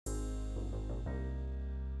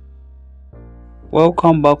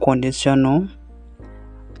Welcome back on this channel.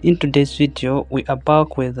 In today's video we are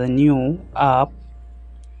back with a new app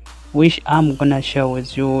which I'm gonna share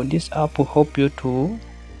with you. This app will help you to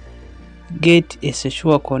get a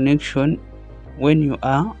secure connection when you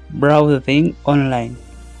are browsing online.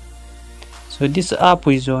 So this app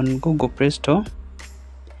is on Google Play Store,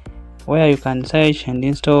 where you can search and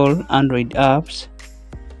install Android apps.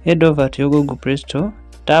 Head over to your Google Play Store,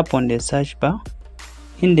 tap on the search bar.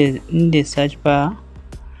 In the search bar,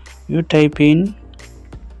 you type in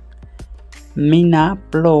Mina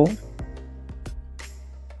Pro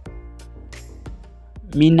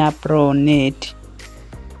Net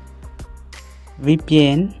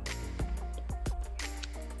VPN.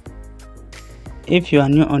 If you are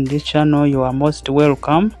new on this channel, you are most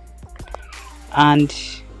welcome. And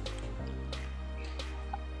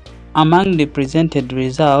among the presented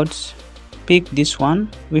results, pick this one,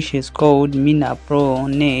 which is called Mina Pro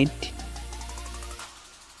Net,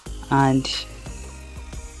 and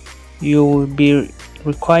you will be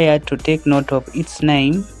required to take note of its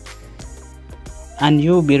name, and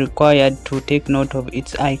you will be required to take note of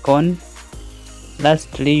its icon.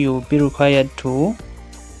 Lastly, you will be required to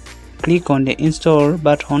click on the install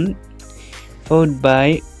button, followed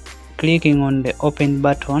by clicking on the open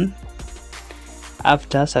button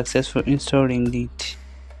after successful installing it.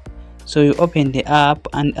 So you open the app,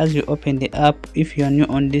 and as you open the app, if you are new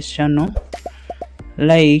on this channel,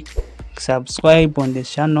 like, subscribe on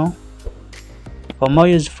this channel for more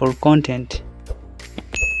useful content,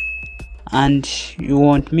 and you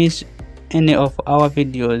won't miss any of our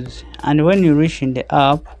videos. And when you reach in the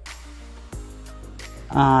app,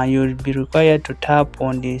 you'll be required to tap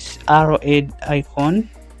on this arrowhead icon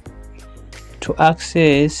to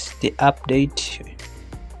access the update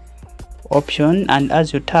option. And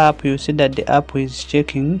as you tap, you see that the app is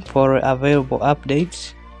checking for available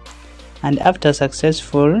updates, and after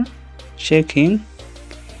successful checking,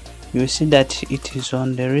 you see that it is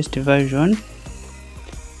on the latest version.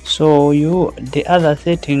 So the other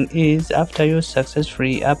setting is, after you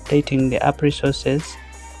successfully updating the app resources,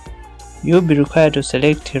 you'll be required to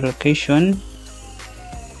select a location.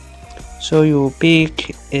 So you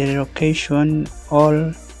pick a location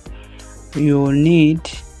all you need.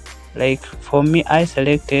 Like for me, I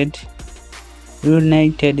selected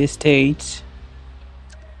United States.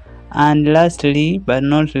 And lastly but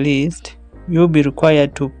not least, you'll be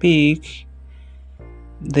required to pick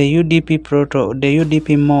the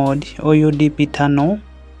UDP mode or UDP tunnel,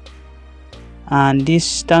 and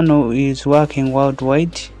this tunnel is working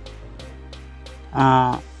worldwide.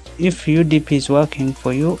 If UDP is working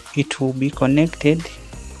for you, it will be connected,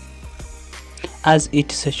 as it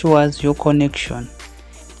secures your connection.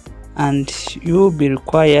 And you'll be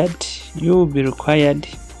required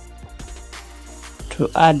to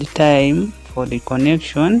add time for the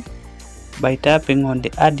connection by tapping on the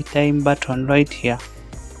add time button right here.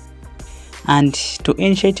 And to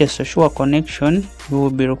initiate a secure connection, you will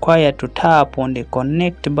be required to tap on the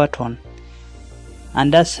connect button.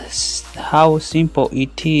 And that's how simple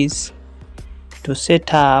it is to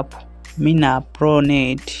set up Mina Pro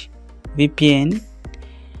Net VPN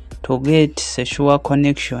to get secure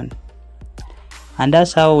connection. And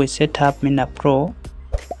that's how we set up Mina Pro.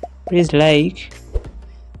 Please like,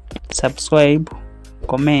 subscribe,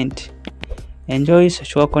 comment. Enjoy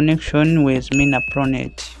secure connection with Mina Pro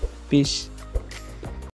Net. Peace.